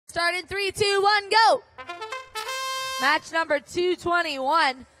Start in 3, 2, 1, go! Match number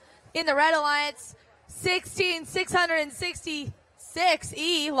 221 in the Red Alliance,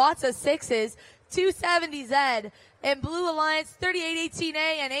 16666E, lots of sixes, 270Z, and Blue Alliance, 3818A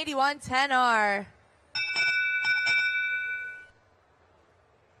and 8110R.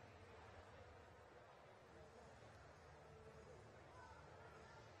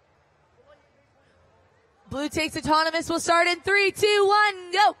 Blue takes autonomous. We'll start in 3, 2,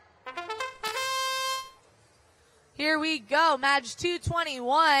 1, go. Here we go. Match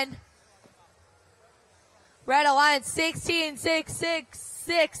 221. Red Alliance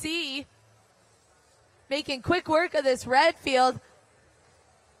 16666E. Making quick work of this red field.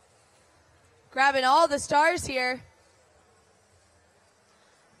 Grabbing all the stars here.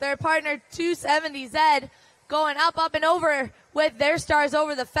 Their partner 270Z going up, up, and over with their stars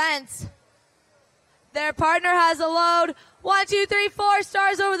over the fence. Their partner has a load. 1, 2, 3, 4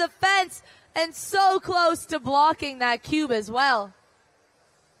 stars over the fence. And so close to blocking that cube as well.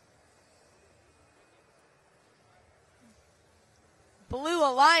 Blue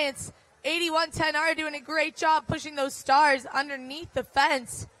Alliance, 8110R doing a great job pushing those stars underneath the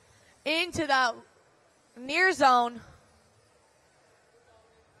fence into the near zone.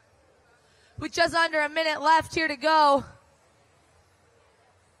 With just under a minute left here to go.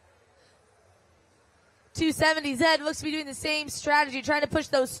 270Z looks to be doing the same strategy, trying to push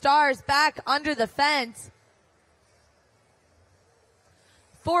those stars back under the fence.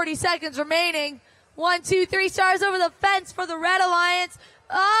 40 seconds remaining. 1, 2, 3 stars over the fence for the Red Alliance.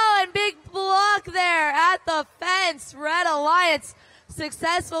 Oh, and big block there at the fence. Red Alliance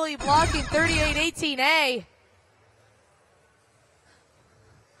successfully blocking 3818A.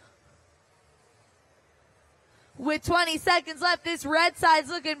 With 20 seconds left, this red side's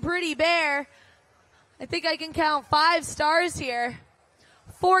looking pretty bare. I think I can count 5 stars here.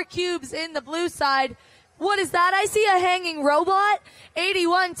 4 cubes in the blue side. What is that? I see a hanging robot.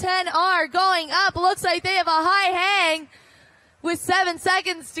 8110R going up. Looks like they have a high hang with 7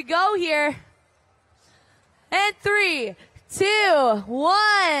 seconds to go here. And 3, 2,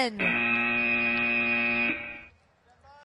 1.